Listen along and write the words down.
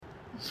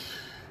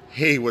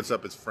Hey, what's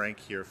up? It's Frank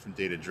here from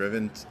Data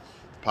Driven,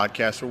 the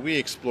podcast where we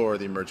explore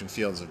the emerging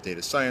fields of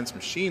data science,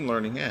 machine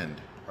learning, and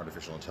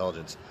artificial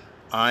intelligence.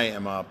 I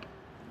am up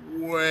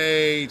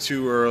way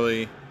too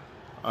early.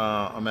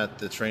 I'm at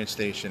the train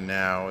station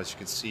now. As you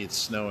can see, it's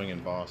snowing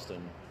in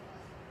Boston,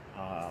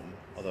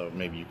 although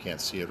maybe you can't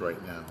see it right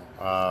now.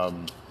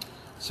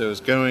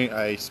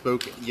 I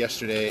spoke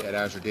yesterday at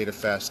Azure Data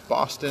Fest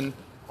Boston.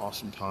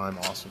 Awesome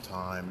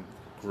time,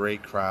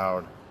 great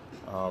crowd,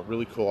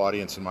 really cool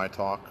audience in my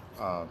talk.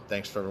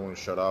 Thanks for everyone who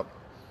showed up.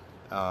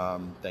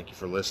 Thank you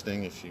for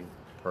listening if you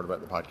heard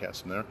about the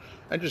podcast from there.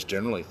 And just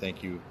generally,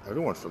 thank you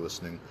everyone for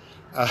listening.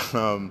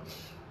 Um,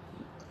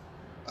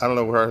 I don't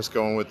know where I was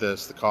going with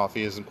this. The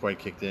coffee isn't quite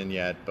kicked in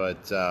yet,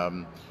 but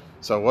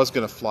so I was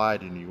going to fly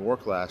to New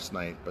York last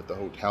night, but the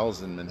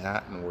hotels in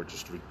Manhattan were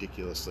just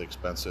ridiculously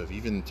expensive.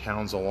 Even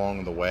towns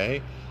along the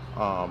way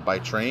by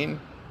train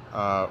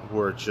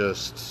were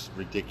just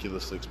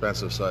ridiculously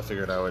expensive. So I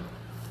figured I would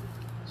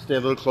stay a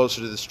little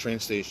closer to this train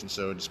station,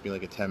 so it would just be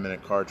like a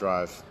 10-minute car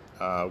drive,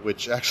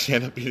 which actually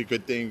ended up being a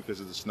good thing because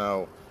of the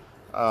snow.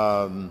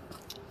 Um,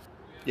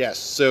 Yes,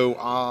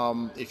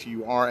 so if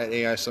you are at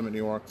AI Summit New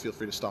York, feel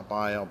free to stop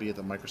by. I'll be at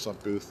the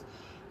Microsoft booth,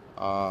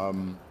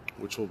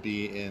 which will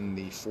be in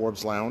the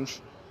Forbes Lounge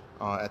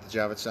at the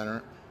Javits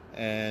Center.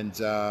 And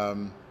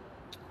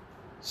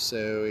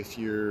so if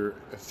you're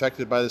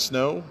affected by the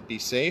snow, be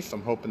safe.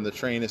 I'm hoping the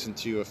train isn't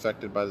too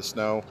affected by the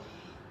snow,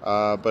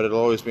 but it'll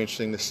always be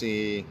interesting to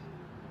see.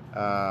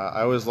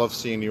 I always love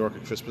seeing New York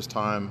at Christmas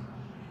time.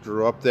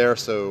 Grew up there,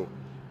 so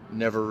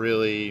never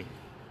really,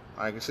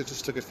 I guess I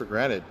just took it for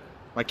granted.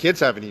 My kids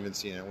haven't even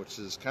seen it, which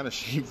is kind of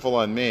shameful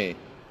on me.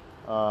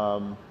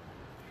 Um,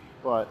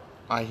 but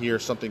I hear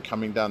something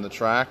coming down the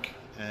track,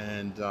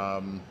 and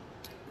I'm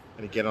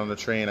going to get on the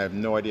train. I have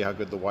no idea how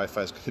good the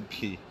Wi-Fi is going to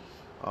be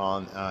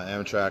on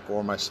Amtrak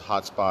or my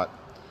hotspot.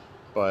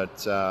 But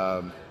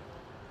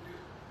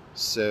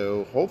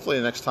so hopefully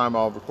the next time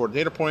I'll record a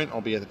data point,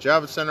 I'll be at the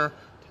Javits Center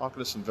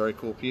talking to some very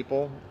cool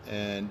people.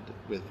 And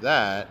with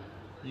that,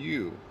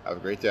 you have a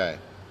great day.